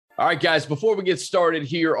All right, guys, before we get started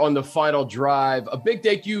here on the final drive, a big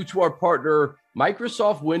thank you to our partner,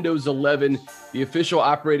 Microsoft Windows 11, the official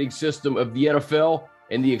operating system of the NFL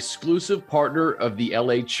and the exclusive partner of the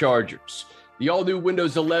LA Chargers. The all-new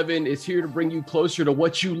Windows 11 is here to bring you closer to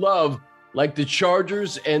what you love, like the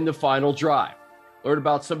Chargers and the final drive. Learn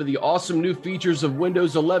about some of the awesome new features of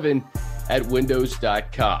Windows 11 at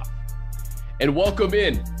windows.com. And welcome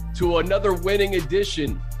in to another winning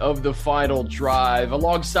edition of the final drive.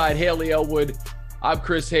 Alongside Haley Elwood, I'm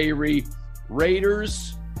Chris Hayre.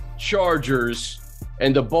 Raiders, Chargers,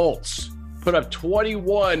 and the Bolts put up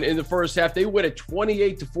 21 in the first half. They win at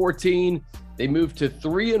 28-14. They moved to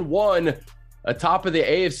 3-1 atop of the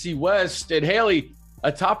AFC West. And Haley,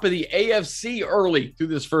 atop of the AFC early through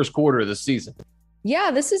this first quarter of the season.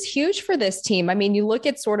 Yeah, this is huge for this team. I mean, you look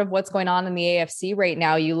at sort of what's going on in the AFC right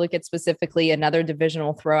now. You look at specifically another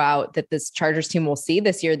divisional throwout that this Chargers team will see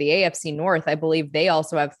this year, the AFC North. I believe they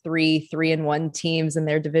also have 3-1 teams in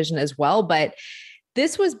their division as well. But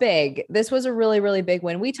this was big. This was a really, really big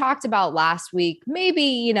win. We talked about last week,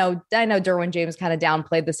 maybe, I know Derwin James kind of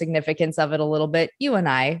downplayed the significance of it a little bit. You and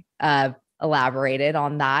I elaborated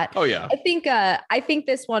on that. Oh yeah. I think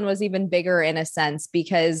this one was even bigger in a sense,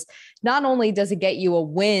 because not only does it get you a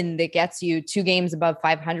win that gets you 2 games above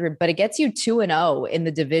 500, but it gets you 2-0 in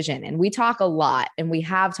the division. And we talk a lot, and we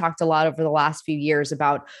have talked a lot over the last few years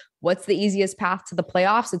about what's the easiest path to the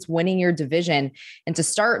playoffs. It's winning your division, and to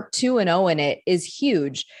start 2-0 in it is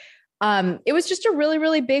huge. It was just a really,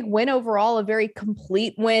 really big win overall, a very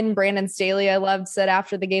complete win. Brandon Staley, I loved, said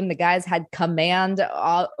after the game, the guys had command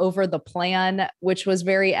over the plan, which was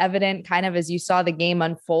very evident kind of as you saw the game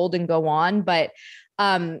unfold and go on. But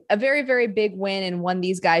a very, very big win, and one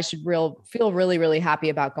these guys should feel really, really happy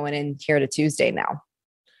about going in here to Tuesday now.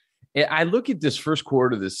 I look at this first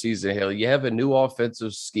quarter of the season, Haley. You have a new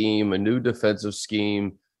offensive scheme, a new defensive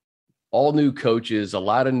scheme, all new coaches, a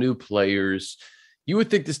lot of new players. You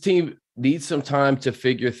would think this team needs some time to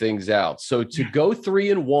figure things out. So to go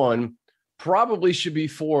 3-1 probably should be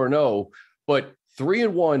 4-0, but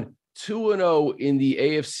 3-1, 2-0 in the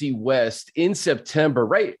AFC West in September,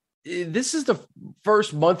 right? This is the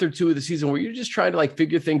first month or two of the season where you're just trying to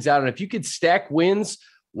figure things out. And if you could stack wins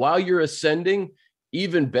while you're ascending,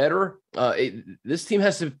 even better. This team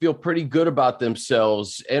has to feel pretty good about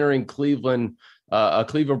themselves entering Cleveland, a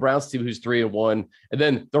Cleveland Browns team who's 3-1, and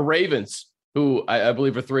then the Ravens, who I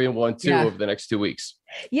believe are 3-1 too over the next 2 weeks.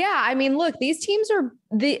 Yeah. I mean, look, these teams are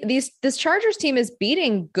this Chargers team is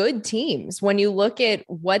beating good teams. When you look at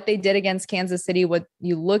what they did against Kansas City, what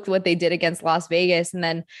they did against Las Vegas, and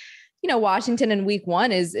then, Washington in week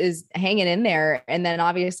 1 is hanging in there. And then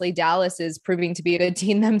obviously Dallas is proving to be a good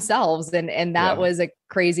team themselves. And that was a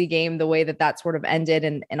crazy game, the way that sort of ended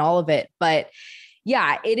and all of it. But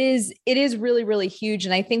yeah, it is really, really huge.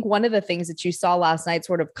 And I think one of the things that you saw last night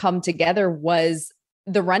sort of come together was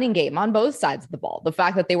the running game on both sides of the ball. The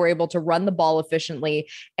fact that they were able to run the ball efficiently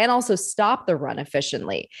and also stop the run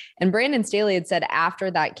efficiently. And Brandon Staley had said after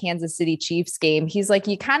that Kansas City Chiefs game, he's like,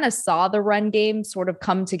 you kind of saw the run game sort of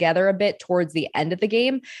come together a bit towards the end of the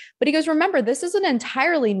game. But he goes, remember, this is an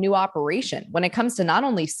entirely new operation when it comes to not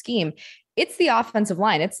only scheme, it's the offensive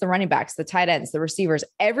line, it's the running backs, the tight ends, the receivers,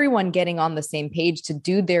 everyone getting on the same page to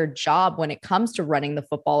do their job when it comes to running the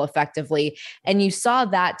football effectively. And you saw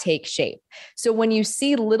that take shape. So when you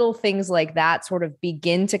see little things like that sort of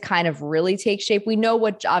begin to kind of really take shape, we know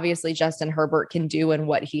what obviously Justin Herbert can do and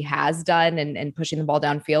what he has done and pushing the ball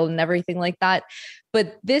downfield and everything like that.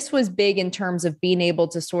 But this was big in terms of being able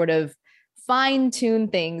to sort of fine tune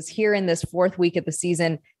things here in this 4th week of the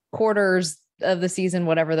season, quarters of the season,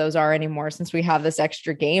 whatever those are anymore, since we have this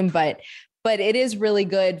extra game, but it is really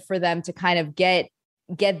good for them to kind of get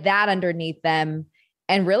that underneath them,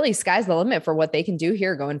 and really sky's the limit for what they can do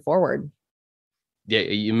here going forward. Yeah.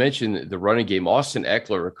 You mentioned the running game. Austin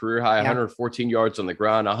Eckler, a career high, 114 yards on the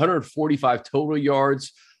ground, 145 total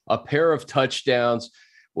yards, a pair of touchdowns.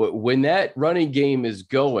 When that running game is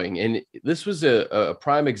going, and this was a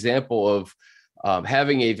prime example of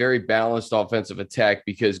having a very balanced offensive attack,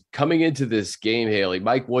 because coming into this game, Haley,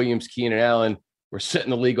 Mike Williams, Keenan Allen were setting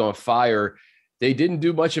the league on fire. They didn't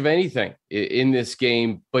do much of anything in this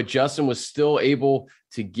game, but Justin was still able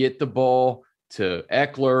to get the ball to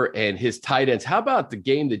Eckler and his tight ends. How about the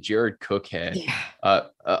game that Jared Cook had? Yeah.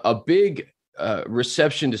 A big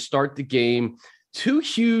reception to start the game, 2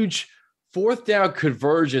 huge 4th down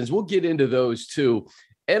conversions. We'll get into those too.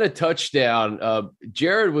 And a touchdown.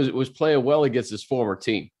 Jared was playing well against his former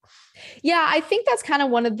team. Yeah, I think that's kind of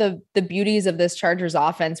one of the beauties of this Chargers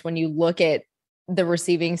offense when you look at the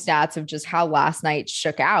receiving stats of just how last night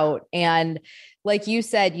shook out. And like you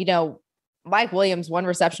said, Mike Williams, 1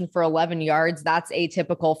 reception for 11 yards. That's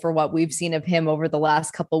atypical for what we've seen of him over the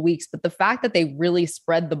last couple of weeks. But the fact that they really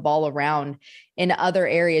spread the ball around in other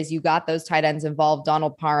areas, you got those tight ends involved.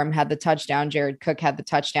 Donald Parham had the touchdown. Jared Cook had the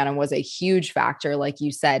touchdown and was a huge factor, like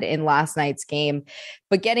you said, in last night's game.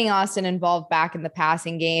 But getting Austin involved back in the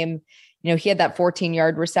passing game, he had that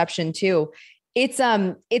 14-yard reception too.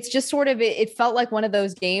 It's just sort of, it felt like one of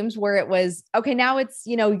those games where it was, okay, now it's,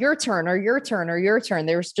 your turn or your turn or your turn.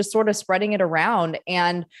 They were just sort of spreading it around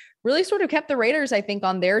and really sort of kept the Raiders, I think,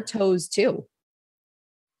 on their toes too.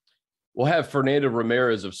 We'll have Fernando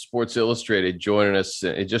Ramirez of Sports Illustrated joining us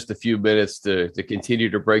in just a few minutes to continue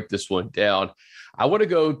to break this one down. I want to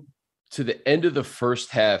go to the end of the first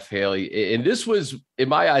half, Haley. And this was, in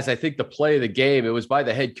my eyes, I think the play of the game. It was by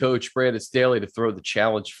the head coach, Brandon Staley, to throw the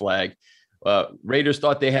challenge flag. Raiders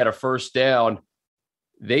thought they had a first down.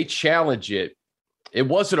 They challenge it. It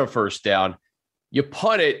wasn't a first down. You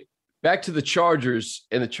punt it back to the Chargers,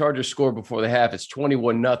 and the Chargers score before the half. It's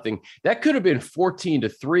 21-0. That could have been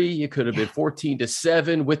 14-3. It could have been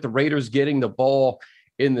 14-7 with the Raiders getting the ball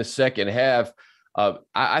in the second half.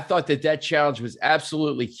 I thought that challenge was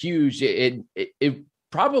absolutely huge. It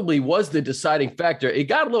probably was the deciding factor. It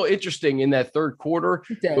got a little interesting in that third quarter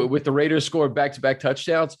with the Raiders scoring back-to-back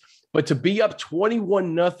touchdowns. But to be up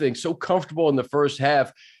 21-0, so comfortable in the first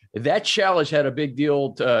half, that challenge had a big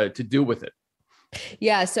deal to do with it.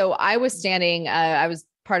 Yeah. So I was standing, I was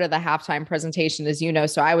part of the halftime presentation, as you know.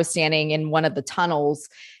 So I was standing in one of the tunnels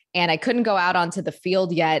and I couldn't go out onto the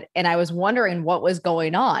field yet. And I was wondering what was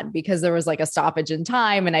going on because there was like a stoppage in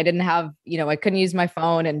time and I didn't have, I couldn't use my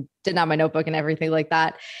phone and didn't have my notebook and everything like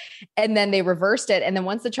that. And then they reversed it. And then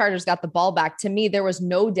once the Chargers got the ball back, to me, there was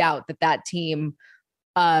no doubt that team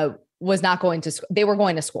was not going to, they were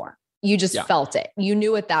going to score. You just felt it. You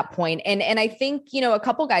knew at that point. And I think, a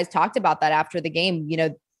couple guys talked about that after the game,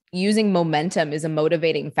 using momentum is a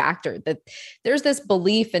motivating factor, that there's this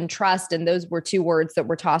belief and trust. And those were two words that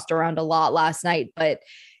were tossed around a lot last night, but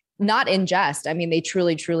not in jest. I mean, they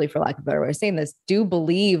truly, for lack of a better way of saying this, do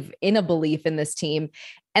believe in a belief in this team.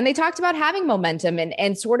 And they talked about having momentum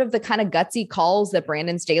and sort of the kind of gutsy calls that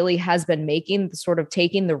Brandon Staley has been making, sort of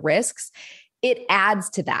taking the risks. It adds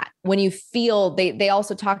to that. When you feel, they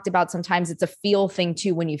also talked about sometimes it's a feel thing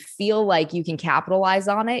too. When you feel like you can capitalize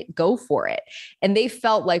on it, go for it. And they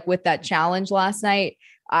felt like with that challenge last night,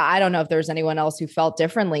 I don't know if there's anyone else who felt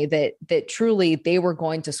differently, that truly they were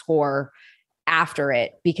going to score after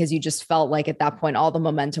it, because you just felt like at that point, all the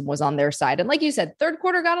momentum was on their side. And like you said, third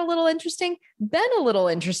quarter got a little interesting, been a little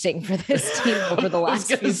interesting for this team over the last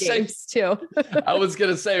few games too. I was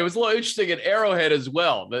going to say, it was a little interesting at Arrowhead as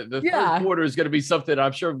well. The third quarter is going to be something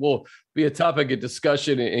I'm sure will be a topic of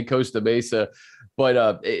discussion in Costa Mesa.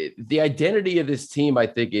 But the identity of this team, I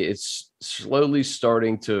think it's slowly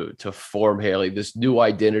starting to form, Haley, this new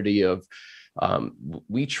identity of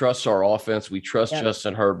we trust our offense. We trust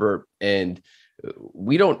Justin Herbert, and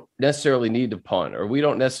we don't necessarily need to punt, or we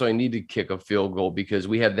don't necessarily need to kick a field goal because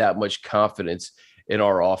we have that much confidence in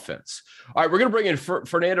our offense. All right, we're going to bring in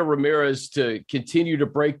Fernando Ramirez to continue to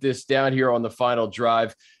break this down here on the final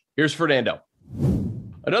drive. Here's Fernando.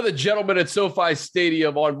 Another gentleman at SoFi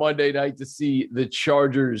Stadium on Monday night to see the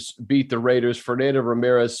Chargers beat the Raiders. Fernando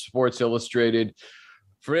Ramirez, Sports Illustrated.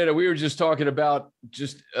 Fernando, we were just talking about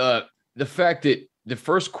the fact that the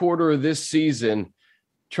first quarter of this season,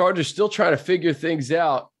 Chargers still trying to figure things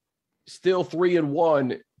out, still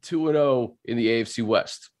 3-1, 2-0 in the AFC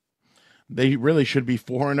West. They really should be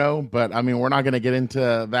 4-0, but I mean, we're not going to get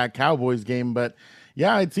into that Cowboys game, but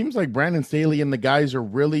yeah, it seems like Brandon Staley and the guys are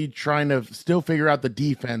really trying to still figure out the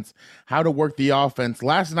defense, how to work the offense.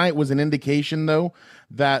 Last night was an indication, though,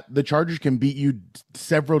 that the Chargers can beat you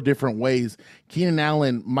several different ways. Keenan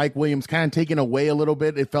Allen, Mike Williams kind of taken away a little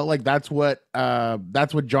bit. It felt like that's what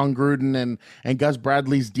John Gruden and Gus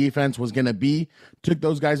Bradley's defense was going to be. Took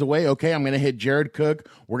those guys away. Okay, I'm going to hit Jared Cook.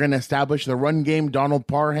 We're going to establish the run game. Donald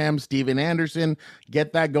Parham, Steven Anderson,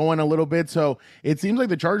 get that going a little bit. So it seems like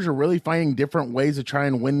the Chargers are really finding different ways to try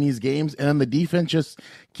and win these games. And then the defense just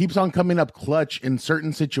keeps on coming up clutch in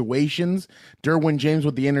certain situations. Derwin James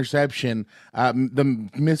with the interception, the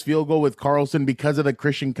missed field goal with Carlson because of the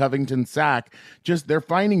Christian Covington sack. Just they're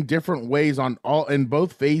finding different ways in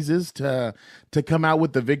both phases to come out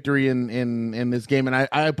with the victory in this game. And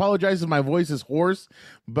I apologize if my voice is hoarse,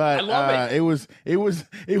 but it was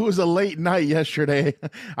a late night yesterday.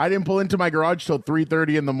 I didn't pull into my garage till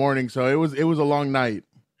 3:30 in the morning, so it was a long night.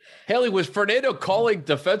 Haley, was Fernando calling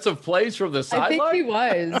defensive plays from the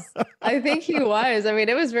sideline? I think he was. I mean,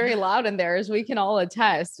 it was very loud in there, as we can all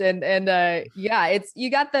attest. And yeah, you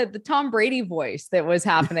got the Tom Brady voice that was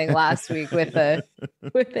happening last week with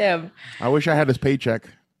him. I wish I had his paycheck.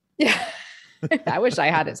 Yeah. I wish I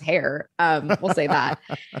had his hair. We'll say that.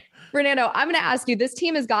 Fernando, I'm going to ask you, this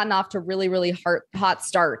team has gotten off to really, really hot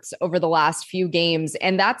starts over the last few games.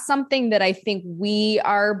 And that's something that I think we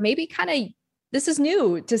are maybe this is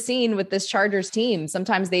new to seeing with this Chargers team.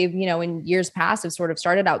 Sometimes they've, in years past have sort of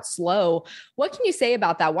started out slow. What can you say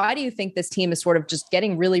about that? Why do you think this team is sort of just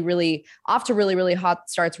getting really, really off to really, really hot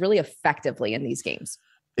starts really effectively in these games?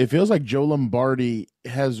 It feels like Joe Lombardi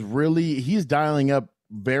he's dialing up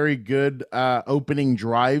very good opening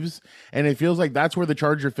drives, and it feels like that's where the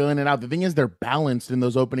Chargers are filling it out. The thing is, they're balanced in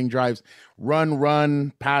those opening drives.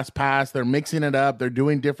 Run, pass. They're mixing it up. They're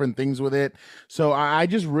doing different things with it. So I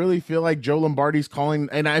just really feel like Joe Lombardi's calling,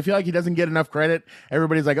 and I feel like he doesn't get enough credit.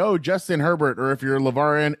 Everybody's like, oh, Justin Herbert, or if you're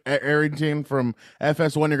LeVar Arrington from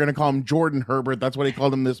FS1, you're going to call him Jordan Herbert. That's what he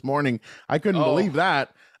called him this morning. I couldn't believe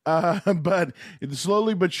that. But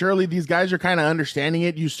slowly but surely, these guys are kind of understanding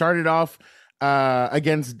it. You started off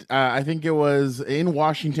against I think it was in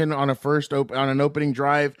Washington on an opening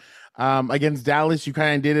drive. Against Dallas, you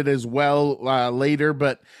kind of did it as well later,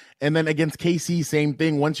 and then against KC, same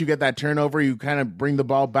thing. Once you get that turnover, you kind of bring the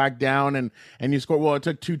ball back down and you score. Well, it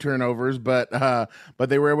took 2 turnovers, but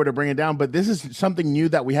they were able to bring it down. But this is something new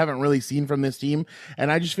that we haven't really seen from this team.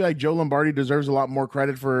 And I just feel like Joe Lombardi deserves a lot more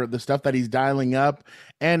credit for the stuff that he's dialing up.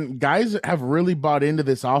 And guys have really bought into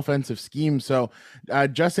this offensive scheme. So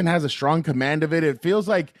Justin has a strong command of it. It feels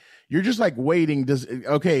like you're just like waiting.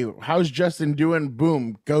 How's Justin doing?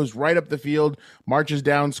 Boom, goes right up the field, marches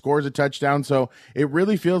down, scores a touchdown. So it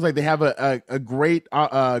really feels like they have a great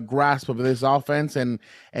grasp of this offense, and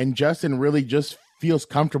Justin really just feels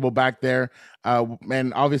comfortable back there.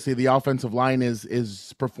 And obviously the offensive line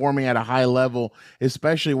is performing at a high level,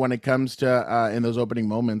 especially when it comes to in those opening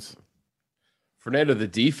moments. Fernando, the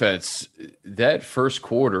defense, that first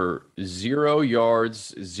quarter, 0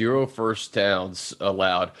 yards, 0 first downs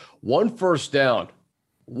allowed. One first down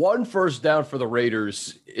for the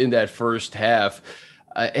Raiders in that first half.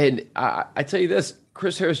 And I tell you this,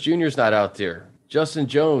 Chris Harris Jr. is not out there. Justin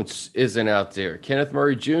Jones isn't out there. Kenneth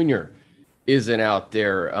Murray Jr. isn't out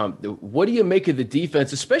there. What do you make of the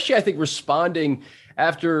defense, especially I think responding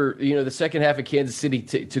after the second half of Kansas City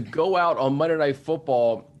to go out on Monday Night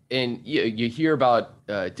Football? And you hear about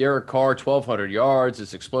Derek Carr, 1,200 yards,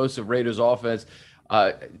 this explosive Raiders offense.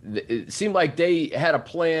 It seemed like they had a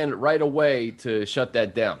plan right away to shut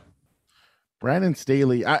that down. Brandon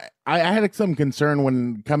Staley, I had some concern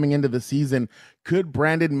when coming into the season. Could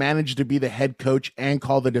Brandon manage to be the head coach and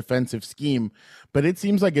call the defensive scheme? But it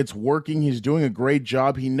seems like it's working. He's doing a great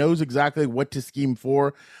job. He knows exactly what to scheme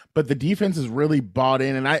for, but the defense is really bought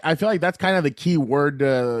in. And I feel like that's kind of the key word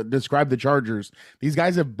to describe the Chargers. These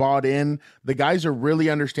guys have bought in. The guys are really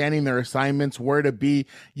understanding their assignments, where to be.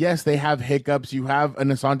 Yes, they have hiccups. You have an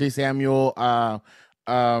Asante Samuel,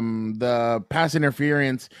 the pass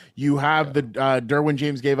interference. You have the Derwin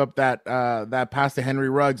James gave up that pass to Henry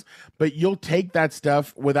Ruggs, but you'll take that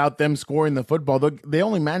stuff without them scoring the football. They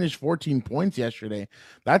only managed 14 points yesterday.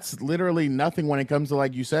 That's literally nothing when it comes to,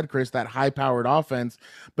 like you said, Chris, that high powered offense.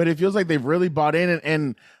 But it feels like they've really bought in,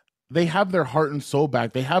 and they have their heart and soul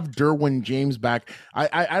back. They have Derwin James back.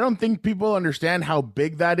 I don't think people understand how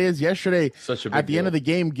big that is. Yesterday, at the end of the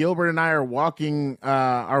game, Gilbert and I are walking,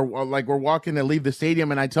 we're walking to leave the stadium,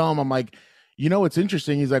 and I tell him, I'm like, what's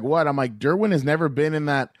interesting? He's like, what? I'm like, Derwin has never been in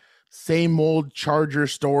that same old Charger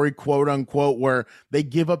story, quote unquote, where they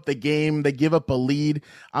give up the game, they give up a lead.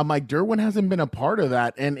 I'm like, Derwin hasn't been a part of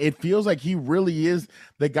that. And it feels like he really is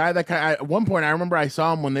the guy that at one point, I remember I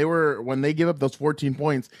saw him when they give up those 14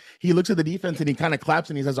 points, he looks at the defense and he kind of claps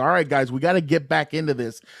and he says, all right, guys, we got to get back into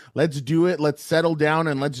this. Let's do it. Let's settle down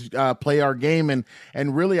and let's play our game.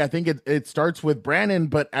 And really, I think it starts with Brandon,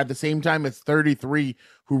 but at the same time, it's 33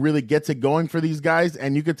 who really gets it going for these guys.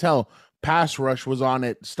 And you could tell pass rush was on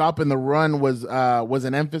it. Stopping the run was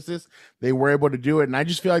an emphasis. They were able to do it. And I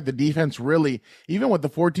just feel like the defense really, even with the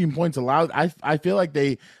 14 points allowed, I feel like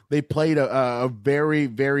they played a very,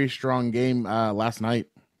 very strong game last night.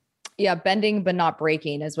 Yeah, bending but not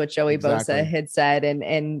breaking is what Joey Bosa had said.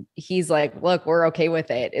 And he's like, look, we're okay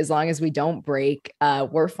with it. As long as we don't break,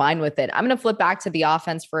 we're fine with it. I'm going to flip back to the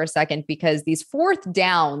offense for a second, because these fourth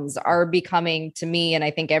downs are becoming, to me, and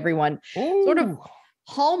I think everyone, sort of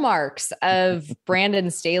hallmarks of Brandon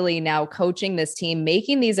Staley now coaching this team,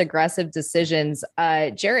 making these aggressive decisions.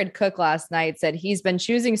 Jared Cook last night said he's been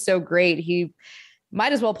choosing so great. He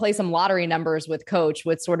might as well play some lottery numbers with coach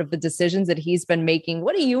with sort of the decisions that he's been making.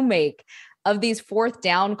 What do you make of these fourth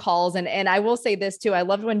down calls? And I will say this too. I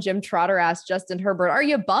loved when Jim Trotter asked Justin Herbert, are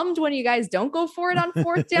you bummed when you guys don't go for it on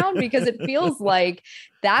fourth down? Because it feels like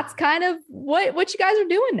that's kind of what you guys are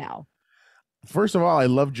doing now. First of all, I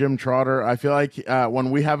love Jim Trotter. I feel like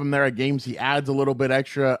when we have him there at games, he adds a little bit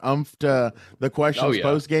extra oomph to the questions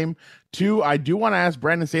post game. Two, I do want to ask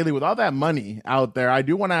Brandon Staley, with all that money out there, I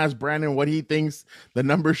do want to ask Brandon what he thinks the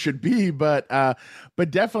numbers should be. But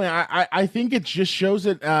definitely, I think it just shows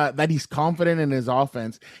it that he's confident in his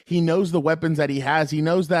offense. He knows the weapons that he has. He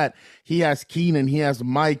knows that he has Keenan, he has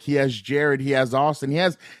Mike, he has Jared, he has Austin. He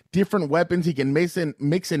has different weapons he can mix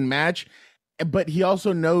and match. But he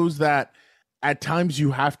also knows that at times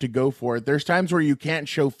you have to go for it. There's times where you can't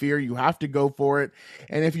show fear. You have to go for it.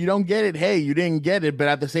 And if you don't get it, hey, you didn't get it. But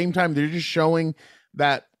at the same time, they're just showing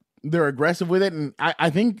that they're aggressive with it. And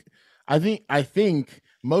I think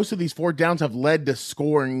most of these fourth downs have led to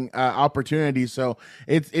scoring opportunities. So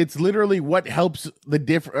it's literally what helps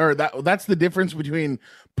that's the difference between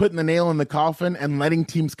putting the nail in the coffin and letting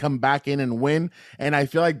teams come back in and win. And I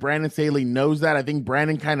feel like Brandon Staley knows that. I think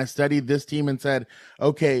Brandon kind of studied this team and said,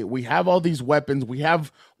 okay, we have all these weapons. We have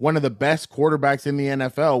one of the best quarterbacks in the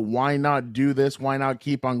NFL. Why not do this? Why not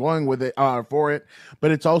keep on going with it for it?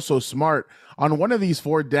 But it's also smart. On one of these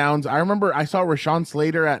fourth downs, I remember I saw Rashawn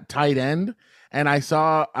Slater at tight end. And I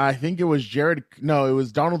think it was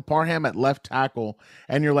Donald Parham at left tackle.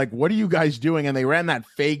 And you're like, what are you guys doing? And they ran the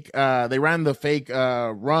fake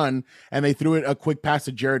run, and they threw it a quick pass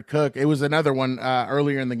to Jared Cook. It was another one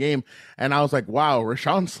earlier in the game. And I was like, wow,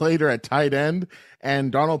 Rashawn Slater at tight end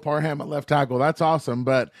and Donald Parham at left tackle. That's awesome.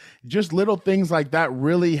 But just little things like that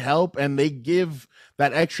really help, and they give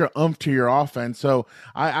that extra oomph to your offense. So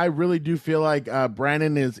I really do feel like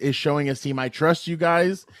Brandon is showing his team, I trust you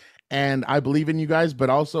guys. And I believe in you guys, but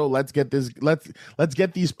also let's get these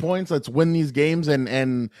points. Let's win these games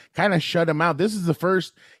and kind of shut them out. This is the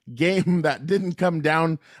first game that didn't come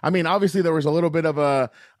down. I mean, obviously there was a little bit of a,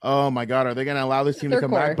 oh my God, are they going to allow this team to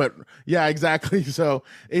come back? But yeah, exactly. So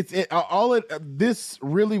this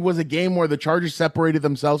really was a game where the Chargers separated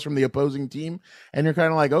themselves from the opposing team. And you're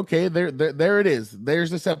kind of like, okay, there it is.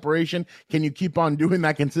 There's the separation. Can you keep on doing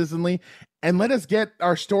that consistently? And let us get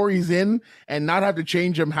our stories in and not have to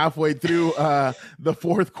change them halfway through the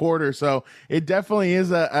fourth quarter. So it definitely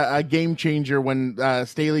is a game changer when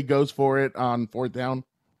Staley goes for it on fourth down.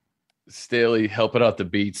 Staley helping out the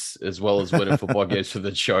beats as well as winning football games for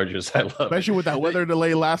the Chargers. I love especially with that weather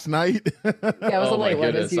delay last night. Yeah, it was a late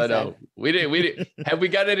one. I know. We didn't. Have we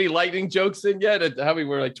got any lightning jokes in yet?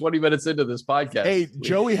 We're like 20 minutes into this podcast. Hey,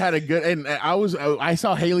 Joey had a good, and I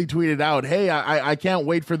saw Haley tweeted out, hey, I can't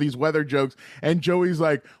wait for these weather jokes. And Joey's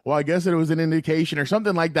like, well, I guess it was an indication or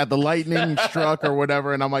something like that. The lightning struck or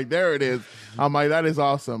whatever. And I'm like, there it is. I'm like, that is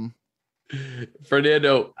awesome.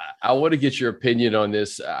 Fernando, I want to get your opinion on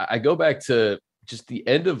this. I go back to just the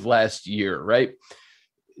end of last year, right?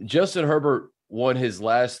 Justin Herbert won his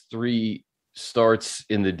last 3 starts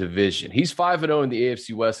in the division. He's 5-0 in the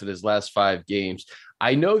AFC West in his last 5 games.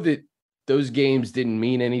 I know that those games didn't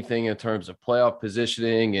mean anything in terms of playoff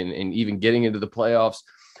positioning and even getting into the playoffs,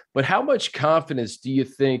 but how much confidence do you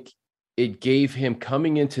think it gave him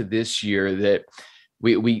coming into this year that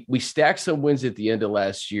we stacked some wins at the end of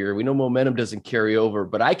last year? We know momentum doesn't carry over,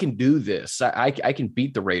 but I can do this. I can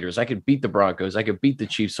beat the Raiders. I can beat the Broncos. I can beat the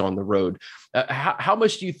Chiefs on the road. How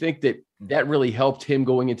much do you think that really helped him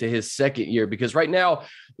going into his second year? Because right now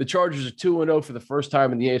the Chargers are 2-0 for the first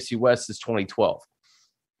time in the AFC West since 2012.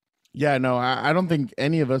 Yeah, no, I don't think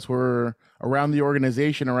any of us were around the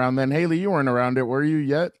organization around then. Haley, you weren't around it, were you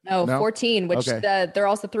yet? No, 14, which they're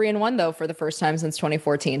also 3-1 though for the first time since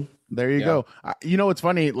 2014. There you go. You know, it's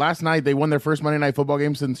funny. Last night they won their first Monday Night Football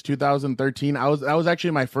game since 2013. That was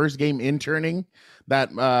actually my first game interning,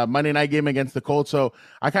 that Monday night game against the Colts. So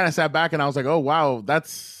I kind of sat back and I was like, oh wow,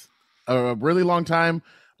 that's a really long time.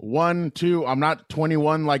 1, 2. I'm not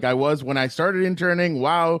 21 like I was when I started interning.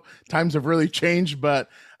 Wow, times have really changed. But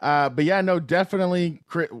yeah, no, definitely.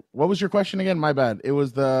 What was your question again? My bad. It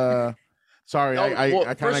was the. Sorry,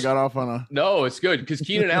 I kind of got off on a. No, it's good because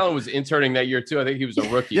Keenan Allen was interning that year too. I think he was a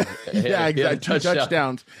rookie. yeah, exactly. 2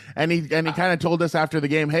 touchdowns, and he kind of told us after the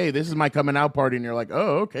game, "Hey, this is my coming out party," and you're like,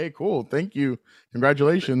 "Oh, okay, cool, thank you,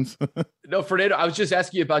 congratulations." No, Fernando, I was just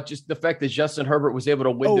asking you about just the fact that Justin Herbert was able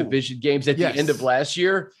to win division games at the end of last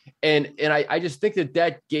year, and I just think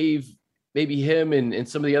that gave maybe him and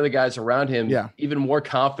some of the other guys around him even more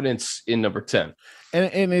confidence in number 10.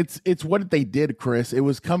 And it's what they did, Chris. It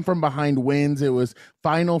was come from behind wins. It was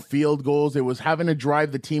final field goals. It was having to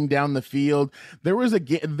drive the team down the field. There was the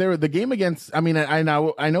game against, I mean, I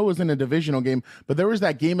know it was in a divisional game, but there was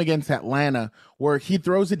that game against Atlanta where he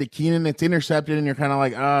throws it to Keenan, it's intercepted, and you're kind of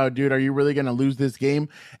like, oh, dude, are you really going to lose this game?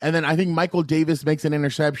 And then I think Michael Davis makes an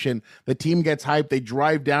interception. The team gets hyped. They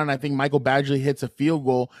drive down. I think Michael Badgley hits a field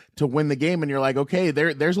goal to win the game. And you're like, okay,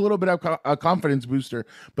 there's a little bit of a confidence booster.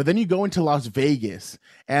 But then you go into Las Vegas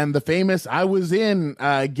and the famous I was in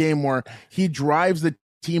game where he drives the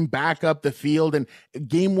team back up the field and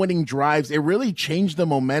game-winning drives. It really changed the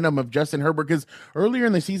momentum of Justin Herbert because earlier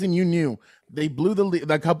in the season, you knew they blew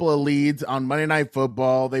the couple of leads on Monday Night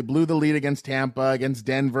Football. They blew the lead against Tampa, against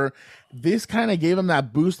Denver. This kind of gave him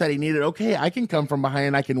that boost that he needed. Okay, I can come from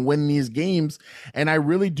behind. I can win these games. And I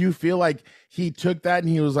really do feel like he took that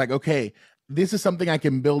and he was like, okay, this is something I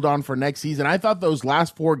can build on for next season. I thought those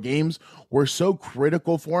last 4 games were so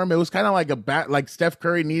critical for him. It was kind of like Steph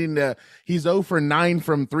Curry he's 0 for 9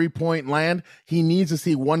 from 3-point land. He needs to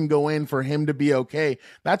see one go in for him to be okay.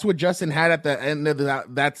 That's what Justin had at the end of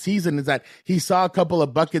that season, is that he saw a couple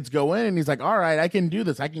of buckets go in and he's like, all right, I can do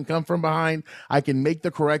this. I can come from behind. I can make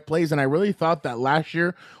the correct plays. And I really thought that last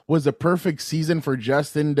year was a perfect season for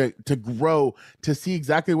Justin to grow, to see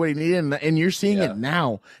exactly what he needed. And you're seeing it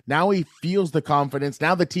now. Now he feels the confidence.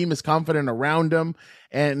 Now the team is confident around him.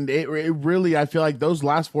 And it really, I feel like those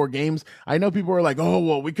last 4 games, I know people were like, oh,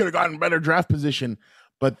 well, we could have gotten better draft position.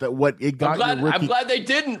 But I'm glad they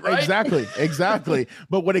didn't, right? Exactly.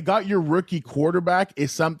 But what it got your rookie quarterback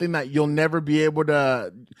is something that you'll never be able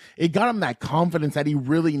to. It got him that confidence that he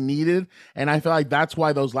really needed. And I feel like that's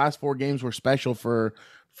why those last 4 games were special for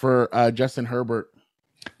Justin Herbert.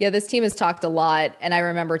 Yeah, this team has talked a lot. And I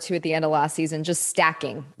remember too, at the end of last season, just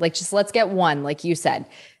stacking, like, just let's get one, like you said,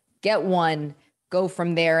 get one, go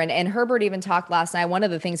from there. And Herbert even talked last night. One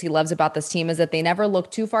of the things he loves about this team is that they never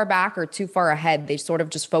look too far back or too far ahead. They sort of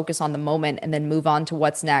just focus on the moment and then move on to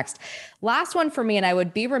what's next. Last one for me, and I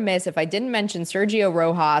would be remiss if I didn't mention Sergio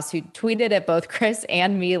Rojas, who tweeted at both Chris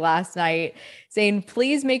and me last night saying,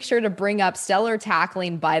 please make sure to bring up stellar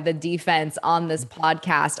tackling by the defense on this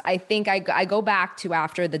podcast. I think I go back to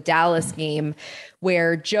after the Dallas game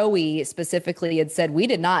where Joey specifically had said, we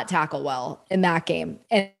did not tackle well in that game.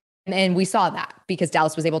 And we saw that because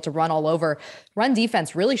Dallas was able to run all over. Run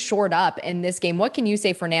defense really shored up in this game. What can you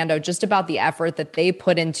say, Fernando, just about the effort that they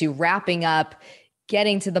put into wrapping up,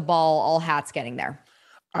 getting to the ball, all hats getting there?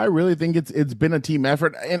 I really think it's been a team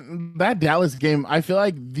effort. And that Dallas game, I feel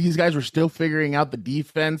like these guys were still figuring out the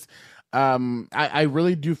defense. I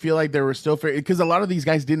really do feel like they were still because a lot of these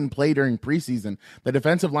guys didn't play during preseason. The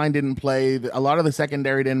defensive line didn't play. A lot of the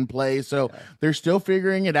secondary didn't play. So they're still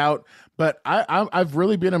figuring it out. But I've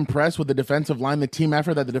really been impressed with the defensive line, the team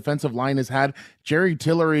effort that the defensive line has had. Jerry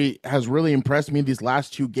Tillery has really impressed me these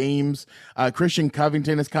last 2 games. Christian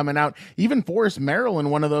Covington is coming out. Even Forrest Merrill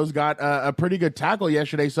in one of those got a pretty good tackle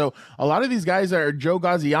yesterday. So a lot of these guys are Joe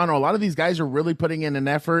Gaziano. A lot of these guys are really putting in an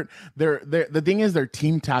effort. The thing is, they're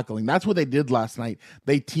team tackling. That's what they did last night.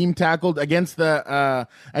 They team tackled against the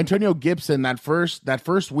Antonio Gibson that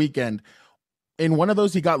first weekend. In one of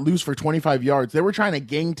those, he got loose for 25 yards. They were trying to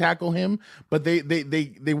gang tackle him, but they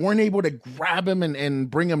weren't able to grab him and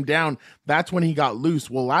bring him down. That's when he got loose.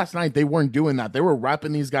 Well, last night, they weren't doing that. They were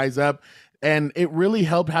wrapping these guys up. And it really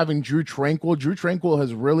helped having Drew Tranquill. Drew Tranquill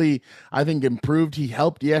has really, I think, improved. He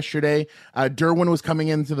helped yesterday. Derwin was coming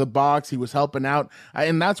into the box. He was helping out.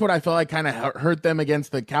 And that's what I felt like kind of hurt them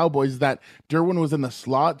against the Cowboys, that Derwin was in the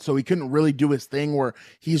slot, so he couldn't really do his thing where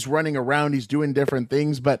he's running around, he's doing different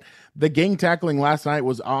things. But the gang tackling last night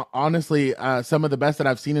was honestly some of the best that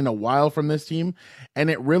I've seen in a while from this team. And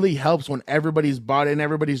it really helps when everybody's bought in,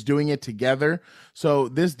 everybody's doing it together. So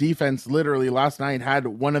this defense literally last night had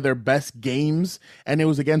one of their best games, and it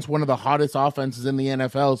was against one of the hottest offenses in the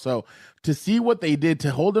NFL. So to see what they did,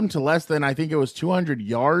 to hold them to less than, I think it was 200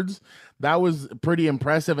 yards, that was pretty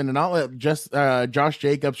impressive. And to not let just Josh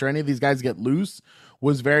Jacobs or any of these guys get loose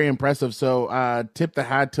was very impressive. So tip the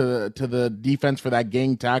hat to the defense for that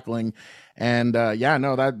gang tackling. And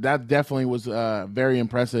that definitely was a very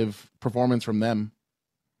impressive performance from them.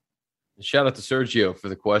 Shout out to Sergio for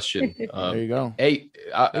the question. There you go. Hey,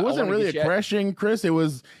 it wasn't really a question, Chris. It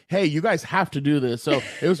was, hey, you guys have to do this. So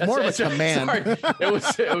it was more of a command. Sorry. It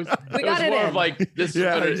was more of like, this is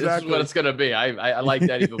what it's going to be. I like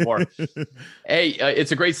that even more. Hey,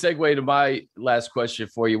 it's a great segue to my last question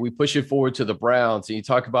for you. We push it forward to the Browns, and you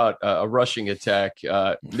talk about a rushing attack.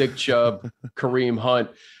 Nick Chubb, Kareem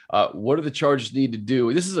Hunt. What do the Chargers need to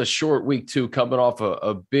do? This is a short week, too, coming off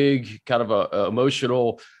a big kind of a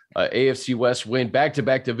emotional AFC West win,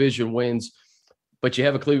 back-to-back division wins, but you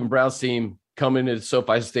have a Cleveland Browns team coming into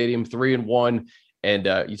SoFi Stadium 3-1, And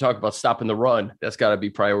you talk about stopping the run. That's got to be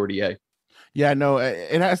priority A. Yeah, no,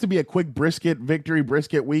 it has to be a quick brisket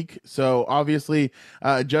week. So obviously,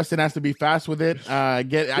 Justin has to be fast with it. I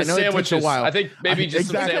know it takes a while. I think maybe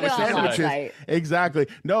just exactly some sandwiches. Exactly.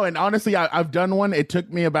 No, and honestly, I've done one. It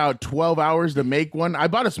took me about 12 hours to make one. I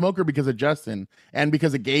bought a smoker because of Justin and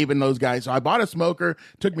because of Gabe and those guys. So I bought a smoker.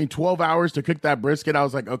 Took me 12 hours to cook that brisket. I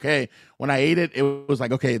was like, okay. When I ate it, it was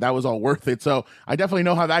like, okay, that was all worth it. So I definitely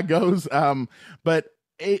know how that goes. But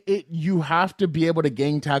you have to be able to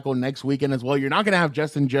gang tackle next weekend as well. You're not going to have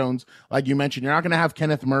Justin Jones, like you mentioned. You're not going to have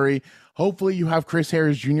Kenneth Murray. Hopefully you have Chris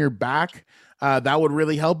Harris Jr. back. That would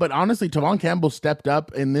really help. But honestly, Tavon Campbell stepped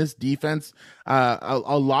up in this defense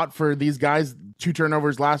a lot for these guys. 2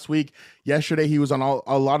 turnovers last week. Yesterday, he was on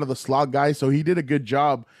a lot of the slot guys, so he did a good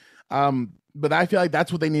job. But I feel like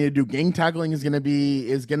that's what they need to do. Gang tackling is going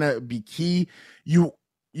to be key.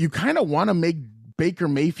 You kind of want to make Baker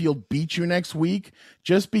Mayfield beat you next week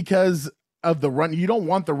just because of the run. You don't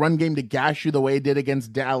want the run game to gash you the way it did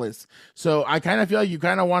against Dallas. So I kind of feel like you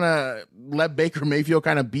kind of want to let Baker Mayfield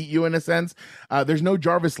kind of beat you in a sense. There's no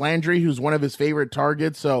Jarvis Landry, who's one of his favorite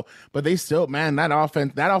targets. So, but they still, man, that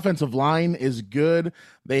offensive line is good.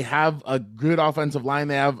 They have a good offensive line.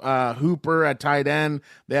 They have Hooper at tight end.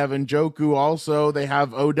 They have Njoku also. They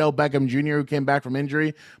have Odell Beckham Jr. who came back from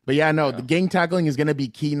injury. But the gang tackling is going to be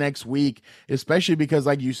key next week, especially because,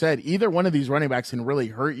 like you said, either one of these running backs can really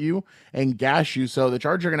hurt you and gash you. So the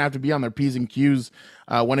Chargers are going to have to be on their P's and Q's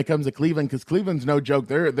when it comes to Cleveland, because Cleveland's no joke.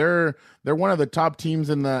 They're one of the top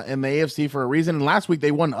teams in the AFC for a reason. And last week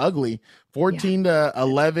they won ugly,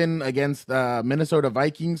 14-11 against Minnesota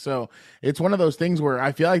Vikings. So it's one of those things where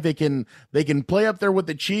I feel like they can play up there with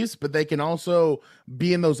the Chiefs, but they can also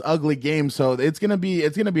be in those ugly games. So it's gonna be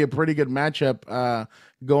a pretty good matchup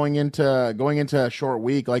going into a short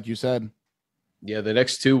week, like you said. Yeah, the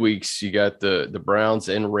next 2 weeks, you got the Browns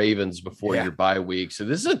and Ravens before your bye week. So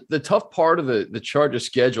this is the tough part of the Chargers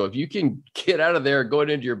schedule. If you can get out of there going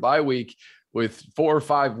into your bye week with 4 or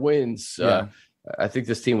 5 wins, I think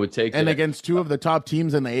this team would take it. And against 2 of the top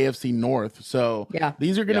teams in the AFC North. So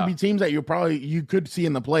these are going to be teams that you could see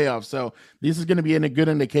in the playoffs. So this is going to be a good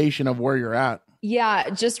indication of where you're at. Yeah,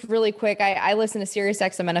 just really quick. I listen to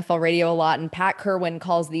SiriusXM NFL radio a lot, and Pat Kerwin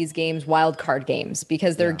calls these games wild card games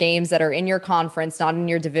because they're games that are in your conference, not in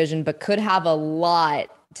your division, but could have a lot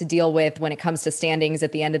to deal with when it comes to standings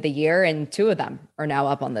at the end of the year. And 2 of them are now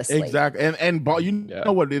up on this slate. Exactly. And you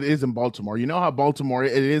know what it is in Baltimore. You know how Baltimore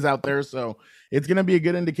it is out there. So it's going to be a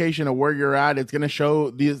good indication of where you're at. It's going to show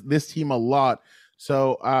this team a lot.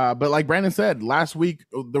 So, but like Brandon said, last week,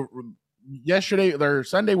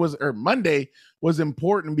 Monday was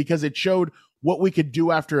important because it showed what we could do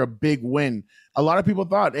after a big win. A lot of people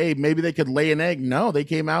thought, hey, maybe they could lay an egg. No, they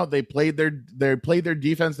came out, they played their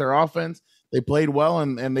defense, their offense. They played well,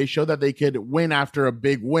 and they showed that they could win after a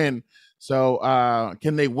big win. So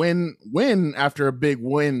can they win after a big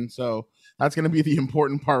win? So that's going to be the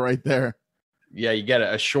important part right there. Yeah, you get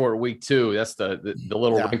a short week too. That's the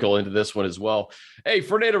little wrinkle into this one as well. Hey,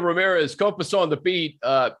 Fernando Ramirez, Copas on the beat.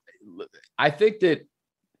 I think that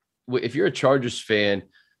if you're a Chargers fan,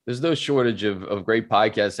 there's no shortage of great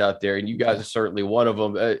podcasts out there, and you guys are certainly one of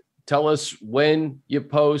them. Tell us when you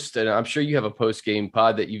post, and I'm sure you have a post-game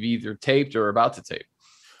pod that you've either taped or about to tape.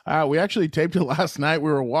 We actually taped it last night.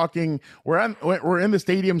 We were walking. We're in the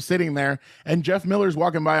stadium sitting there, and Jeff Miller's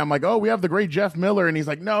walking by. I'm like, oh, we have the great Jeff Miller, and he's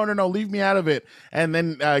like, no, leave me out of it. And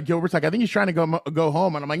then Gilbert's like, I think he's trying to go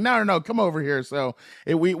home, and I'm like, no, come over here. So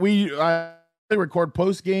we record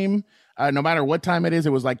post game. No matter what time it is,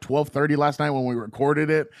 it was like 12:30 last night when we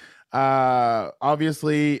recorded it.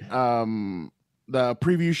 Obviously, the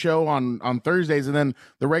preview show on Thursdays, and then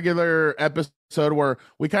the regular episode where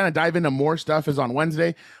we kind of dive into more stuff is on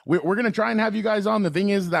Wednesday. We're going to try and have you guys on. The thing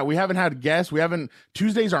is that we haven't had guests.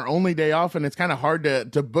 Tuesday's our only day off, and it's kind of hard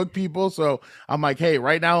to book people. So I'm like, hey,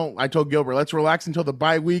 right now I told Gilbert, let's relax until the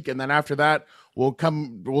bye week. And then after that, we'll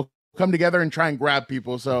come together and try and grab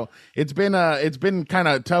people. So it's been kind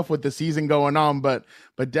of tough with the season going on, but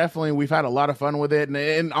definitely we've had a lot of fun with it.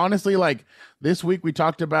 And honestly, like this week we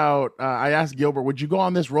talked about, I asked Gilbert, would you go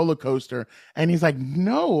on this roller coaster? And he's like,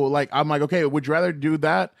 no. Like, I'm like, okay, would you rather do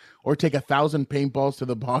that or take 1,000 paintballs to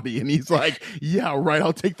the body? And he's like, yeah, right.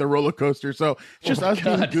 I'll take the roller coaster. So it's just us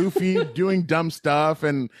being goofy, doing dumb stuff.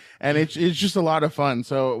 And it's just a lot of fun.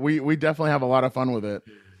 So we definitely have a lot of fun with it.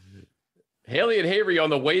 Haley and Havery on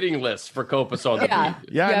the waiting list for Copas on the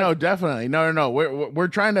beat. Yeah, no, definitely. No. We're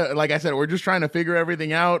trying to, like I said, we're just trying to figure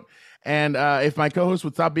everything out. And if my co-host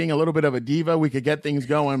would stop being a little bit of a diva, we could get things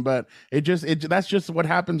going. But that's just what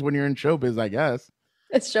happens when you're in showbiz, I guess.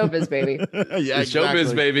 It's showbiz, baby. Yeah, it's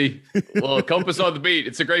showbiz, baby. Well, Compass on the Beat.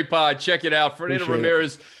 It's a great pod. Check it out. Fernando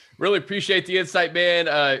Ramirez. Really appreciate the insight, man.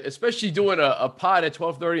 Especially doing a pod at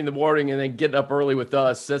 12:30 in the morning and then getting up early with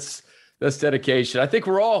us. That's dedication. I think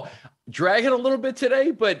we're all dragging a little bit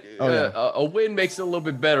today, but a win makes it a little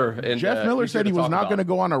bit better. And Jeff Miller said he was not going to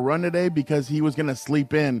go on a run today because he was going to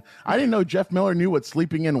sleep in. I didn't know Jeff Miller knew what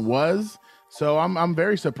sleeping in was, so I'm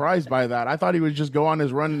very surprised by that. I thought he would just go on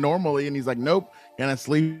his run normally, and he's like, nope, gonna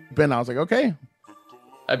sleep in. I was like, okay.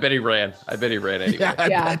 I bet he ran anyway. Yeah, I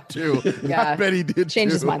bet too. Yeah. I bet he did.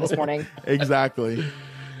 Changed his mind this morning. Exactly.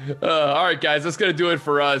 All right, guys, that's going to do it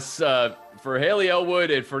for us. For Haley Elwood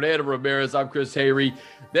and Fernando Ramirez, I'm Chris Hayre.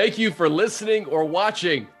 Thank you for listening or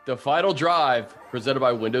watching The Final Drive, presented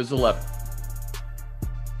by Windows 11.